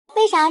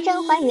啥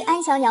甄嬛与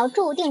安小鸟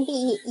注定 be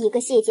一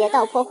个细节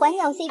道破嬛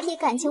鸟 CP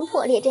感情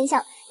破裂真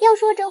相。要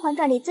说《甄嬛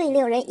传》里最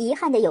令人遗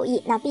憾的友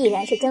谊，那必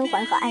然是甄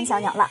嬛和安小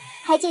鸟了。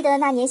还记得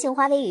那年杏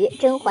花微雨，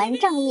甄嬛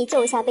仗义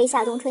救下被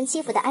夏冬春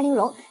欺负的安陵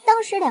容，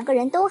当时两个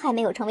人都还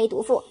没有成为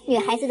毒妇，女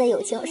孩子的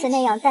友情是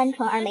那样单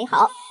纯而美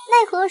好。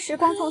奈何时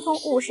光匆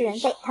匆，物是人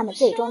非，他们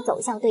最终走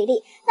向对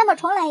立。那么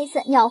重来一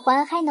次，鸟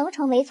嬛还能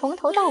成为从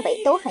头到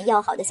尾都很要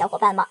好的小伙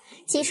伴吗？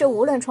其实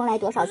无论重来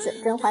多少次，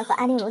甄嬛和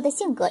安陵容的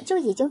性格就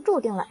已经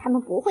注定了他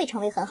们不会成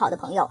为很好的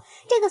朋友。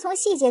这个从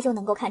细节就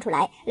能够看出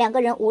来，两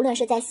个人无论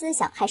是在思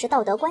想还是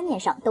道德观念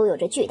上都有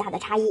着巨大的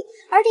差异。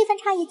而这份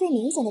差异最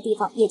明显的地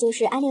方，也就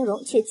是安陵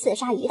容去刺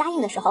杀于答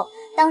应的时候，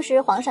当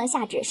时皇上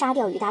下旨杀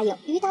掉于答应，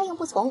于答应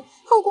不从，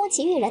后宫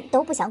其余人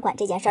都不想管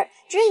这件事儿，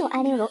只有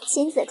安陵容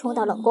亲自冲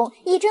到冷宫，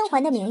以甄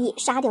嬛的名义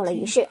杀掉了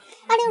于氏。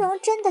安陵容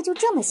真的就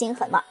这么心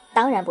狠吗？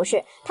当然不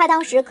是，她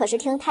当时可是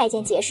听太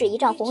监解释一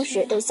丈红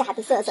时都吓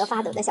得瑟瑟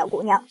发抖的小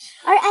姑娘。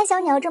而安小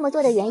鸟这么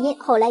做的原因，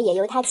后来也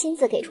由她亲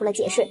自给出了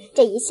解释，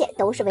这一切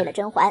都是为了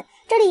甄嬛。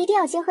这里一定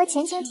要结合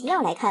前情提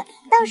要来看，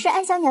当时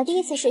安小鸟第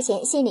一次试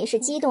险，心里是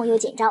激动又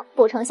紧张，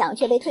不成想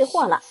却被退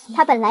货了。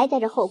她本来在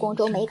这后宫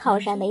中没靠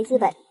山没资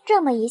本，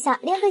这么一下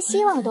连个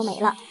希望都没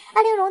了，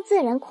安陵容自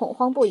然恐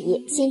慌不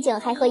已，心境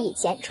还和以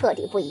前彻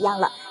底不一样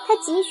了。她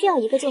急需要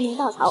一个救命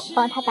稻草，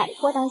帮她摆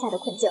脱当下的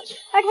困境，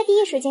而她第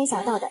一时间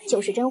想到的就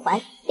是甄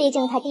嬛，毕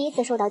竟她第一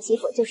次受到欺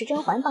负就是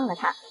甄嬛帮了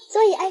她，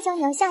所以安小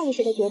鸟下意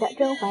识地觉得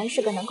甄嬛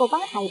是个能够帮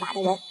她一把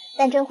的人。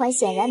但甄嬛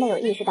显然没有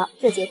意识到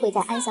自己会在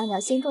安小鸟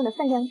心中的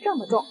分量这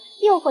么重，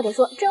又或者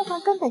说甄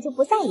嬛根本就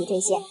不在意这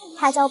些，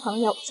她交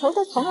朋友求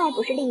的从来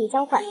不是利益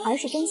交换，而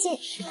是真心。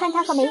看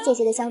她和梅姐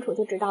姐的相处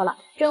就知道了，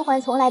甄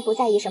嬛从来不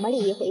在意什么利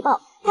益回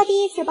报，她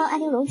第一次帮安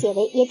陵容解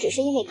围也只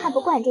是因为看不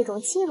惯这种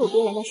欺辱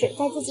别人的事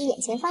在自己眼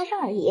前发生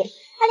而已。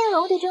安陵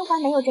容对甄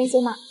嬛没有真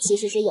心吗？其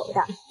实是有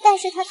的，但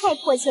是她太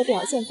迫切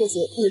表现自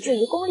己，以至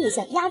于功利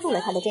性压住了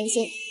她的真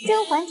心。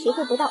甄嬛体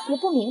会不到，也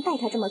不明白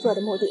她这么做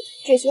的目的，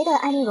只觉得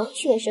安陵容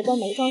确实跟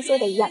眉庄说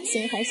的一样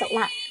心狠手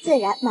辣，自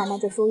然慢慢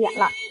就疏远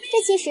了。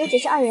这其实只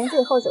是二人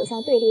最后走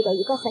向对立的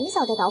一个很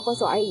小的导火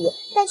索而已，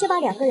但却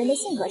把两个人的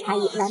性格差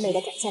异完美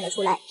的展现了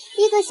出来。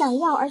一个想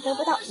要而得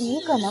不到，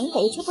一个能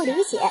给却不理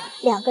解，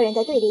两个人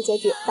的对立结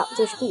局早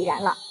就是必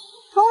然了。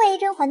同为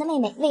甄嬛的妹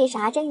妹，为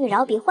啥甄玉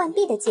娆比浣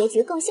碧的结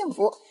局更幸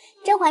福？《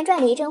甄嬛传》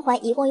里，甄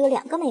嬛一共有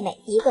两个妹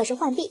妹，一个是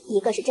浣碧，一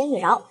个是甄玉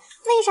娆。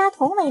为啥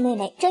同为妹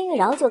妹，甄玉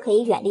娆就可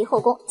以远离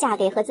后宫，嫁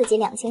给和自己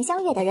两情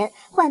相悦的人，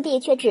浣碧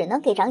却只能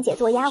给长姐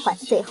做丫鬟，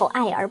最后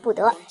爱而不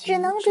得，只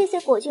能追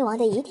随果郡王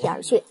的遗体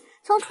而去。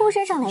从出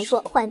身上来说，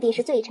浣碧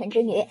是罪臣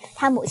之女，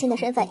她母亲的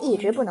身份一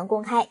直不能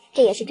公开，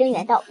这也是甄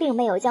远道并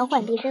没有将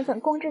浣碧身份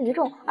公之于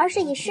众，而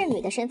是以侍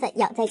女的身份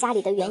养在家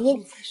里的原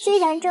因。虽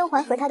然甄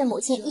嬛和她的母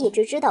亲一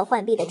直知道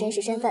浣碧的真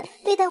实身份，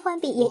对待浣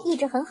碧也一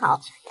直很好，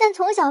但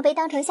从小被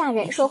当成下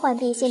人，说浣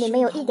碧心里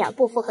没有一点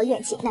不服和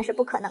怨气，那是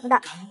不可能的，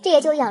这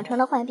也就养成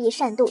了浣碧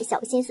善妒、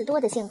小心思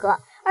多的性格。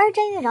而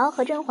甄玉娆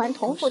和甄嬛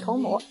同父同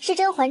母，是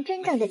甄嬛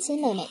真正的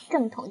亲妹妹，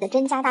正统的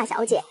甄家大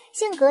小姐，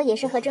性格也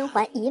是和甄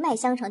嬛一脉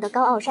相承的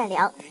高傲善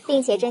良，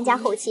并且甄家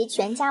后期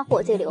全家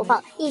获罪流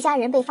放，一家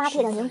人被发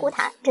配到宁古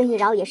塔，甄玉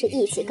娆也是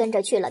一起跟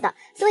着去了的，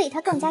所以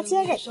她更加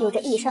坚韧，有着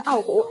一身傲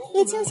骨，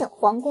也清醒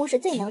皇宫是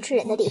最能吃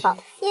人的地方，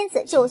因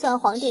此就算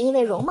皇帝因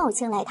为容貌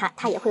青睐她，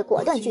她也会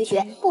果断拒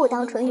绝，不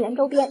当纯元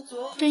周边。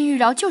甄玉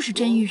娆就是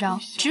甄玉娆，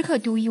只可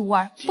独一无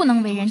二，不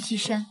能为人替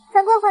身。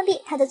反观浣碧，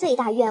她的最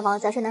大愿望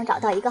则是能找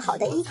到一个好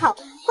的依靠。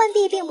浣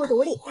碧并不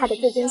独立，她的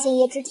自尊心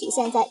也只体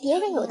现在别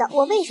人有的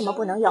我为什么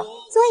不能有，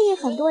所以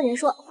很多人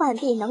说浣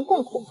碧能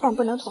共苦但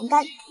不能同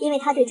甘，因为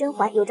她对甄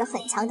嬛有着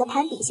很强的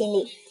攀比心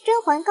理。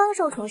甄嬛刚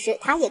受宠时，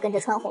她也跟着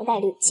穿红戴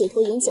绿，企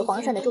图引起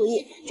皇上的注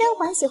意。甄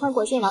嬛喜欢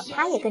果郡王，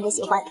她也跟着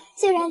喜欢。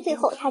虽然最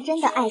后她真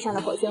的爱上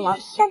了果郡王，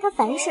但她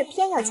凡事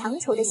偏要强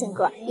求的性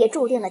格，也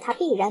注定了她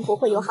必然不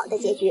会有好的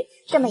结局。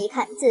这么一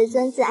看，自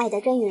尊自爱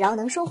的甄玉娆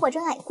能收获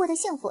真爱，过得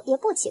幸福也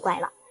不奇怪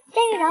了。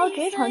甄玉娆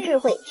职场智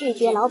慧，拒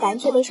绝老板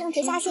却被升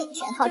职加薪，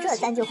全靠这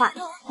3句话。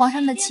皇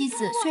上的妻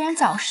子虽然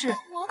早逝，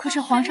可是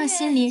皇上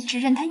心里只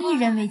认他一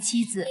人为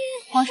妻子。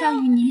皇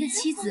上与您的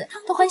妻子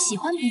都很喜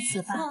欢彼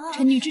此吧？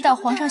臣女知道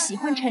皇上喜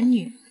欢臣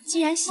女，既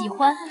然喜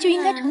欢，就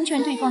应该成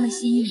全对方的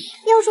心意。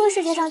要说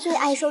世界上最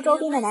爱收周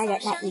边的男人，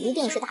那一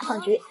定是大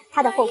胖菊。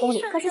他的后宫里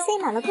可是塞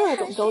满了各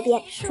种周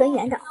边，纯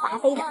元的、华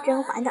妃的、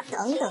甄嬛的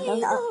等等等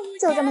等。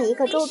就这么一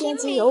个周边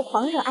集邮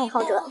狂热爱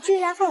好者，居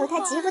然还有他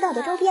集不到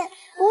的周边。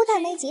不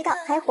但没集到，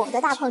还哄得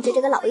大胖菊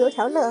这个老油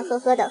条乐呵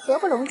呵的合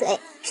不拢嘴。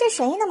是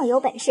谁那么有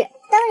本事？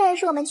当然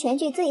是我们全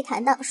剧最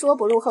坦荡，说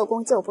不入后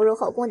宫就不入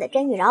后宫的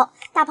甄玉娆。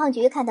大胖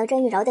菊看到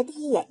甄玉娆的第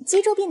一眼，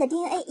集周边的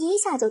DNA 一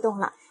下就动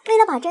了。为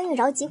了把甄玉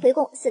娆集回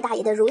宫，四大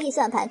爷的如意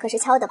算盘可是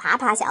敲得啪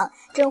啪响。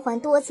甄嬛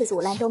多次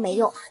阻拦都没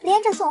用，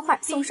连着送画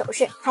送首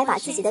饰，还把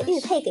自己的玉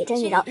佩给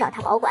甄玉娆让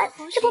她保管，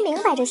这不明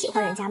摆着喜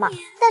欢人家吗？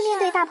但面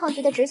对大胖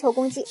菊的直球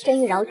攻击，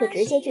甄玉娆却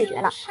直接拒绝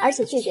了，而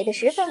且拒绝的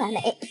十分完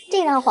美，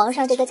这让皇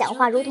上这个讲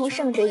话如同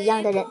圣旨一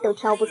样的人都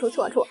挑不出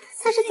错处。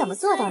他是怎么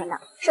做到的呢？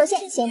首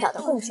先，先找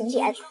到共情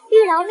点，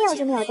玉娆妙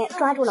就妙在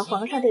抓住了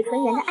皇上对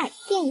纯元的爱，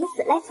并以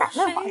此来反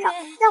问皇上，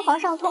让皇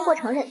上通过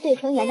承认对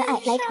纯元的爱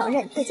来承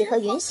认自己和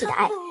允许的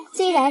爱。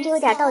虽然这有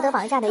点道德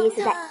绑架的意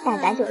思在，但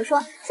咱就是说，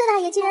四大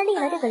爷既然立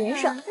了这个人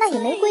设，那也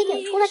没规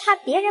定除了他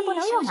别人不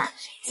能用啊。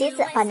其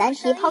次，把难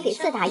题抛给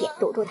四大爷，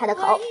堵住他的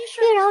口。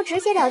玉娆直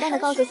截了当的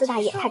告诉四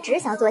大爷，他只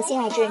想做心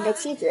爱之人的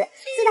妻子。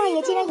四大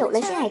爷既然有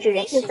了心爱之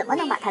人，又怎么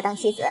能把他当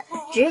妻子？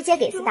直接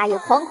给四大爷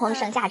哐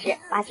升价值，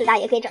把四大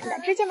爷给整的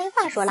直接没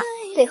话说了。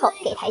最后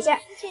给台阶儿，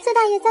四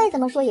大爷再怎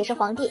么说也是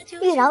皇帝，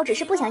玉娆只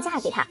是不想嫁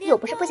给他，又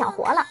不是不想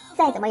活了，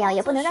再怎么样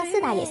也不能让四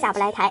大爷下不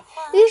来台。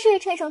于是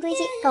乘胜追击，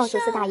告诉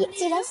四大爷，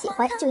既然喜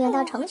欢，就应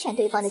当成全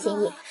对方的心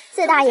意。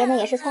四大爷呢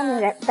也是聪明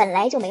人，本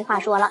来就没话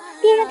说了，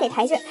别人给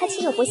台阶，他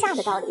岂有不下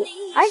的道理？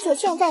而且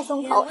现在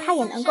松口，他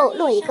也能够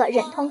落一个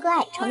忍痛割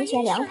爱、成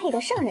全良配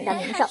的圣人的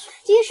名声。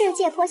于是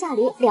借坡下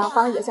驴，两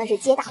方也算是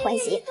皆大欢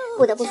喜。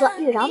不得不说，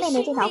玉娆妹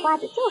妹这脑瓜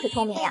子就是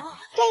聪明呀！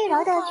这玉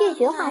娆的拒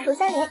绝话术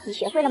3连，你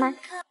学会了吗？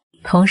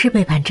同是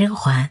背叛甄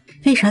嬛，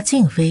为啥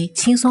静妃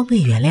轻松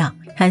被原谅，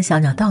安小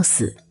鸟到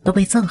死都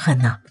被憎恨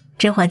呢？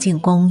甄嬛进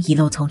宫一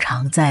路从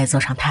常，再坐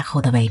上太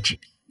后的位置，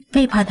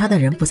背叛她的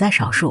人不在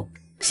少数，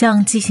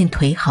像记性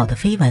忒好的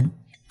绯闻、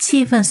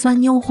气愤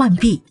酸妞浣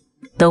碧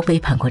都背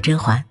叛过甄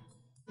嬛。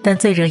但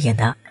最惹眼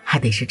的还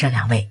得是这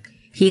2位，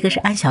一个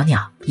是安小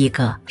鸟，一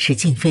个是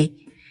静妃。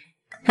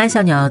安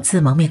小鸟自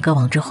蒙面歌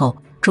王之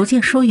后，逐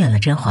渐疏远了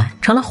甄嬛，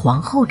成了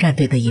皇后战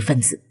队的一份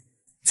子。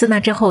自那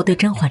之后，对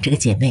甄嬛这个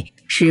姐妹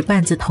使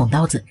绊子捅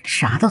刀子，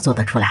啥都做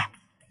得出来。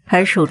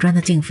而蜀专的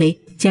静妃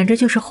简直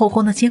就是后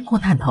宫的监控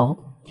探头，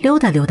溜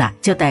达溜达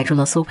就逮住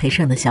了苏培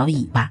盛的小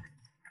尾巴，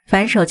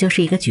反手就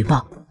是一个举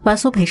报，把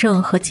苏培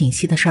盛和锦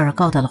汐的事儿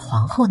告到了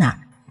皇后那儿，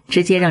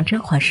直接让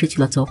甄嬛失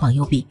去了左膀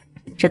右臂。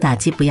这打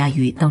击不亚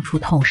于当初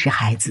痛失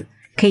孩子，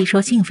可以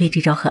说静妃这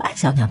招和安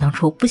小鸟当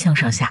初不相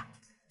上下。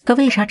可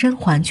为啥甄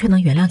嬛却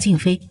能原谅静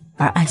妃，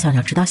而安小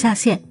鸟直到下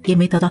线也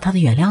没得到她的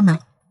原谅呢？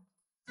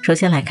首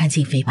先来看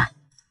静妃吧，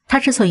她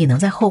之所以能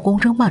在后宫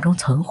争霸中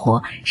存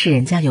活，是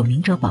人家有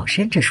明哲保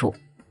身之术。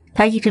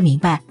她一直明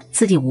白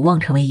自己无望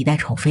成为一代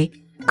宠妃，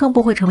更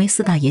不会成为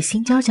四大爷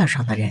心尖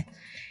上的人，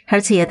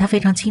而且她非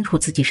常清楚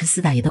自己是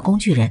四大爷的工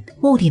具人，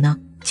目的呢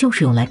就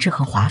是用来制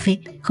衡华妃，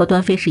和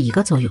端妃是一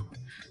个作用。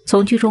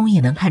从剧中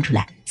也能看出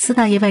来，四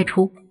大爷外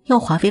出要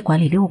华妃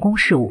管理6宫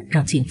事务，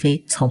让静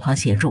妃从旁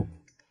协助。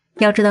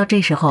要知道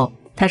这时候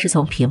她是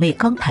从嫔位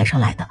刚抬上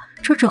来的，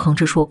这制衡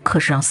之术可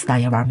是让四大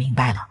爷玩明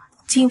白了。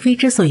静妃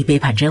之所以背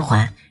叛甄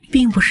嬛，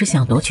并不是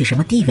想夺取什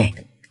么地位，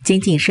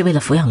仅仅是为了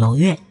抚养胧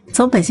月。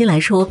从本心来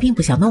说，并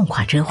不想弄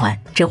垮甄嬛。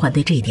甄嬛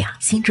对这一点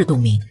心知肚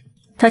明，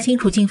她清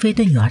楚静妃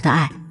对女儿的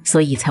爱，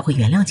所以才会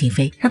原谅静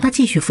妃，让她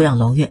继续抚养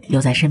胧月，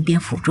留在身边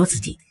辅助自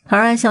己。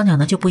而安小鸟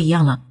呢就不一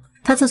样了，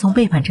她自从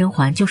背叛甄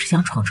嬛，就是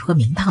想闯出个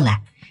名堂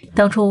来。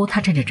当初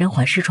她趁着甄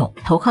嬛失宠，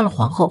投靠了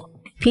皇后，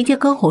凭借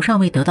歌喉上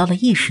位得到了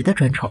一时的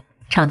专宠，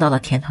尝到了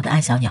甜头的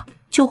安小鸟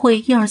就会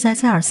一而再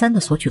再而三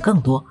的索取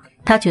更多。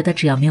他觉得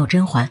只要没有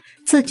甄嬛，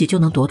自己就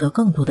能夺得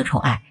更多的宠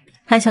爱。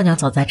安小鸟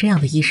早在这样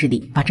的意识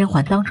里，把甄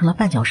嬛当成了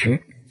绊脚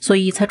石，所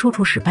以才处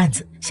处使绊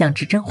子，想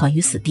置甄嬛于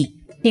死地。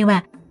另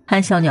外，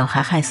安小鸟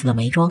还害死了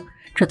眉庄，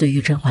这对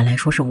于甄嬛来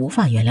说是无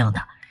法原谅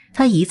的。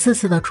他一次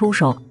次的出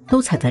手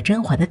都踩在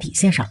甄嬛的底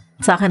线上，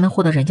咋还能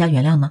获得人家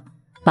原谅呢？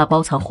把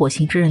包藏祸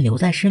心之人留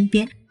在身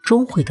边，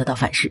终会得到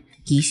反噬。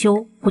宜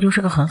修不就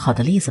是个很好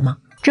的例子吗？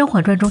《甄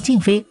嬛传》中静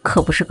妃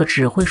可不是个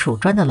只会数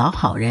砖的老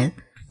好人，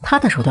她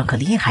的手段可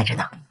厉害着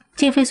呢。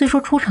静妃虽说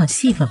出场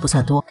戏份不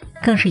算多，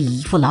更是以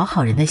一副老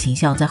好人的形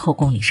象在后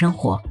宫里生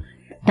活，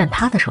但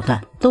她的手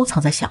段都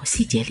藏在小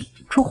细节里，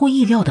出乎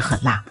意料的狠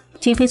辣。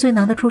静妃最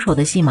拿得出手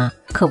的戏码，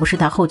可不是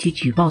她后期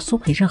举报苏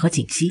培盛和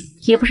锦汐，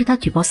也不是她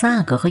举报三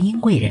阿哥和殷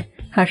贵人，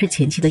而是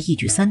前期的一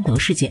举三得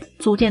事件，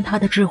足见她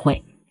的智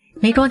慧。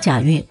眉庄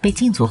贾韵被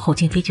禁足后，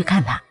静妃去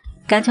看她，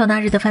赶巧那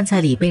日的饭菜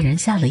里被人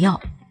下了药。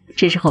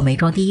这时候眉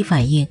庄第一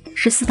反应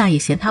是四大爷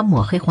嫌她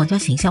抹黑皇家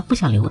形象，不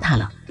想留她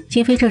了。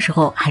静妃这时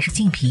候还是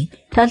静嫔，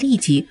她立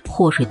即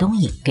祸水东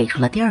引，给出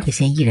了第2个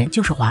嫌疑人，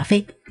就是华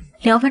妃。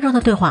2分钟的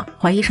对话，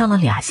怀疑上了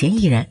2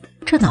嫌疑人，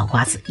这脑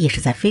瓜子也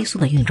是在飞速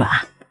的运转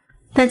啊！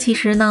但其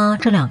实呢，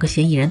这2个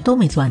嫌疑人都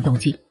没作案动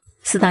机。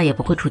四大爷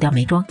不会除掉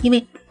眉庄，因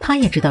为他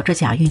也知道这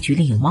贾韵局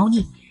里有猫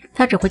腻，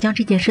他只会将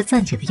这件事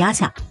暂且的压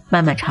下，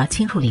慢慢查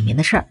清楚里面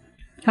的事儿。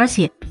而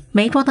且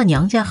眉庄的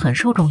娘家很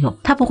受重用，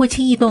他不会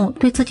轻易动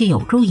对自己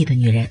有注意的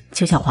女人，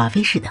就像华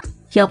妃似的。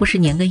要不是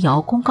年羹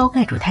尧功高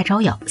盖主太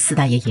招摇，四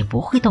大爷也不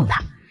会动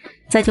他。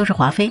再就是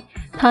华妃，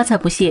他才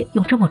不屑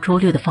用这么拙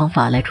劣的方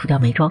法来除掉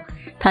眉庄，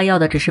他要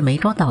的只是眉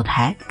庄倒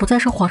台，不再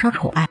受皇上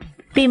宠爱，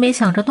并没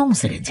想着弄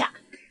死人家。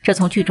这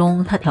从剧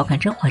中他调侃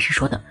甄嬛时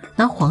说的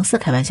拿皇嗣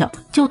开玩笑，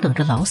就等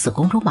着老死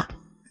宫中吧。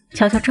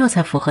瞧瞧，这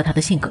才符合他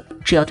的性格，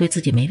只要对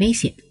自己没威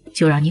胁，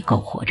就让你苟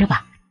活着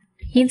吧。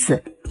因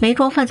此眉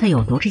庄饭菜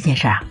有毒这件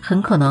事啊，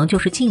很可能就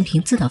是静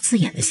嫔自导自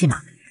演的戏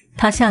码。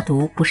他下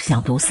毒不是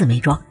想毒死眉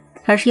庄，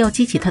而是要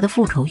激起他的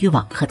复仇欲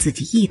望，和自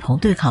己一同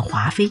对抗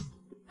华妃。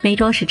眉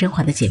庄是甄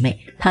嬛的姐妹，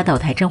她倒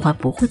台甄嬛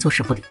不会坐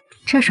视不理，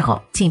这时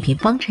候静嫔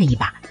帮衬一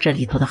把，这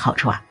里头的好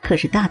处啊可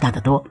是大大的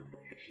多。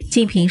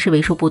静嫔是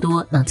为数不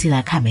多能进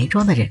来看眉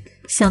庄的人，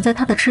想在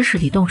她的吃食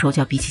里动手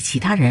脚，比起其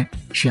他人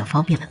是要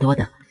方便得多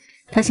的。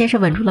她先是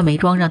稳住了眉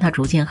庄，让她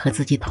逐渐和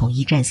自己统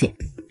一战线，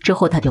之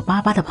后她就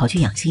巴巴的跑去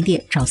养心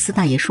殿找四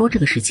大爷说这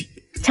个事情，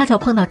恰巧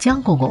碰到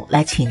江公公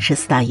来请示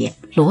四大爷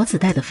骡子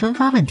带的分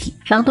发问题，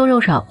狼多肉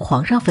少，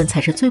皇上分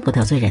才是最不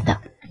得罪人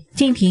的。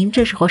静嫔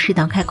这时候适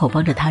当开口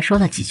帮着他说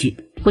了几句，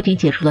不仅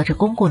解除了这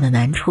公公的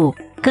难处，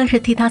更是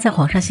替他在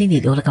皇上心里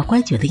留了个乖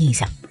觉的印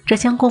象。这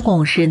江公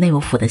公是内务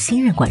府的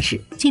新任管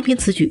事，静嫔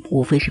此举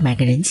无非是买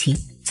个人情，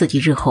自己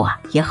日后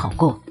也好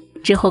过。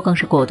之后更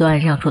是果断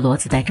让出骡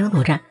子带争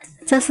夺战，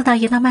在四大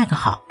爷那卖个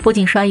好，不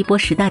仅刷一波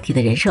识大体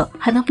的人设，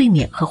还能避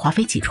免和华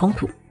妃起冲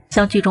突。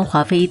像剧中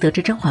华妃得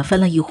知甄嬛分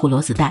了一壶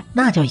骡子带，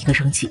那叫一个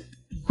生气。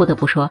不得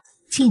不说，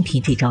静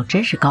嫔这招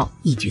真是高，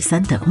一举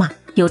三得嘛。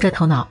有这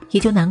头脑，也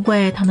就难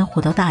怪她能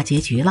活到大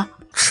结局了。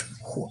蠢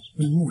货，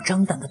明目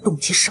张胆的动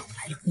起手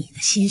来了，你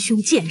的心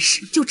胸见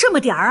识就这么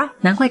点儿啊！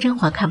难怪甄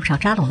嬛看不上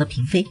扎龙的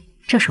嫔妃，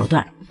这手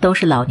段都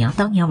是老娘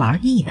当年玩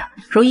腻的。《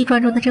如懿传》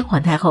中的甄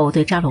嬛太后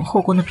对扎龙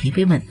后宫的嫔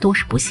妃们多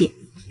是不屑，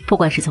不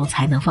管是从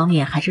才能方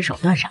面还是手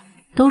段上，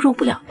都入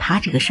不了她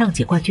这个上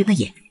届冠军的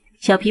眼。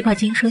小琵琶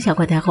精生小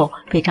怪太后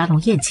被扎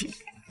龙厌弃，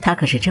她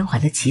可是甄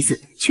嬛的棋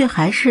子，却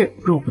还是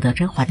入不得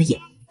甄嬛的眼。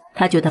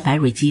他觉得白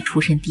蕊姬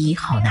出身低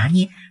好拿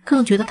捏，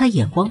更觉得她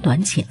眼光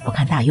短浅，不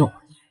堪大用。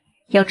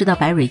要知道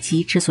白蕊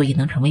姬之所以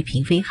能成为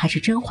嫔妃，还是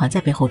甄嬛在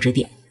背后指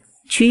点，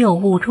曲有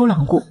误周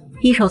郎顾，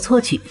一首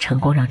错曲成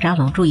功让扎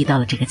龙注意到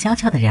了这个娇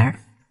俏的人儿。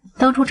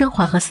当初甄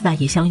嬛和四大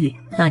爷相遇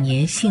那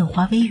年，杏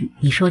花微雨，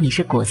你说你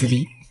是果子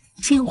狸，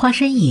杏花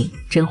身影，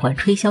甄嬛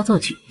吹箫作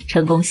曲，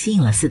成功吸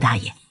引了四大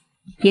爷，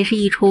也是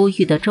一出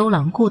遇得周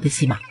郎顾的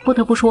戏码。不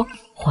得不说，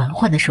嬛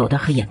嬛的手段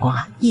和眼光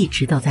一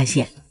直都在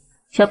线。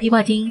小琵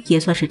琶精也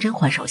算是甄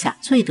嬛手下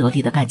最得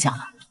力的干将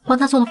了，帮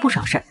她做了不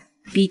少事儿，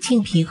比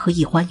静嫔和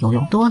奕欢有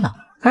用多了。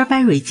而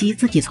白蕊姬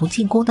自己从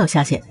进宫到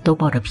下线都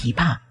抱着琵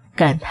琶，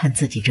感叹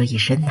自己这一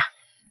身呐。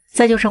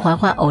再就是嬛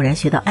嬛偶然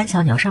学到安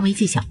小鸟上位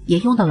技巧，也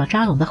用到了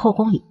扎龙的后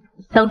宫里。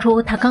当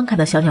初她刚看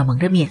到小鸟蒙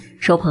着面，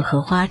手捧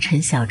荷花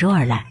乘小舟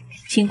而来，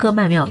情歌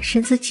曼妙，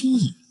身姿轻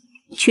盈，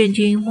劝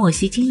君莫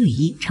惜金缕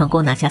衣，成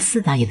功拿下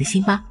四大爷的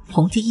心巴，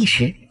红极一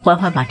时。嬛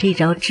嬛把这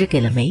招支给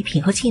了梅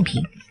嫔和庆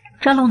嫔。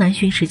扎龙南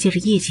巡时借着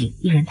夜景，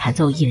一人弹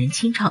奏一人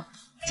清唱，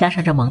加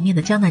上这蒙面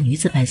的江南女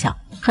子扮相，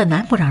很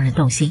难不让人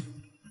动心。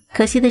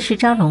可惜的是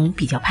扎龙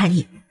比较叛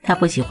逆，他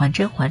不喜欢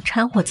甄嬛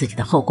掺和自己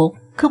的后宫，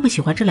更不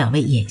喜欢这两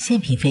位眼线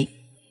嫔妃。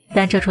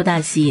但这出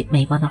大戏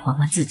没帮到嬛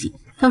嬛自己，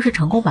倒是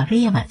成功把魏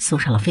延婉送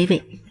上了妃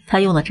位。他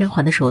用了甄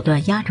嬛的手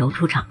段压轴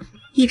出场，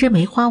一支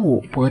梅花舞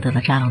博得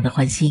了扎龙的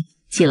欢心，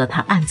继了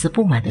他暗自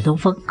不满的东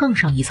风更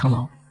上一层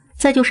楼。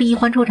再就是奕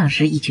欢出场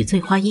时一曲醉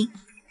花音，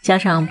加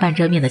上半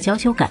遮面的娇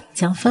羞感，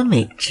将氛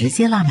围直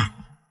接拉满。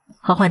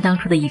嬛嬛当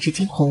初的一支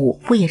惊鸿舞，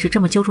不也是这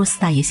么揪住四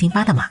大爷心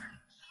巴的吗？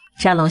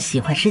扎龙喜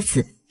欢诗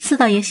词，四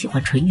大爷喜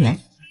欢纯元，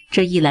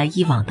这一来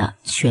一往的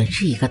全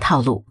是一个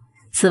套路。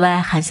此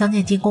外，韩香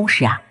念进宫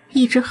时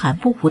一支韩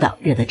步舞蹈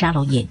惹得扎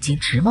龙眼睛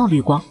直冒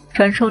绿光。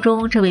传说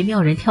中这位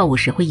妙人跳舞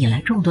时会引来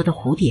众多的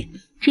蝴蝶，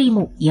这一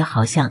幕也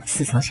好像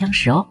似曾相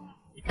识哦。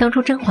当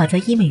初甄嬛在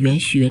伊美园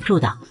许愿祝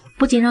祷，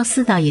不仅让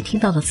四大爷听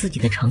到了自己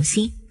的诚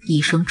心，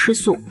一生吃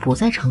素不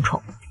再承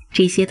宠，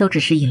这些都只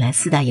是引来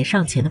四大爷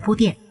上前的铺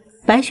垫。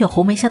白雪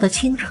红梅下的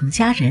倾城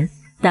佳人，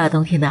大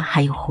冬天的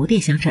还有蝴蝶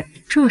相衬，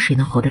这谁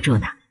能 hold 得住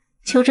呢？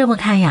就这么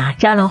看呀，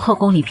扎龙后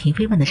宫里嫔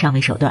妃们的上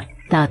位手段，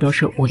大多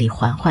是屋里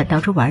嬛嬛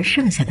当初玩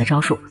剩下的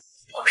招数，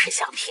不是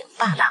想平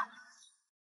罢了。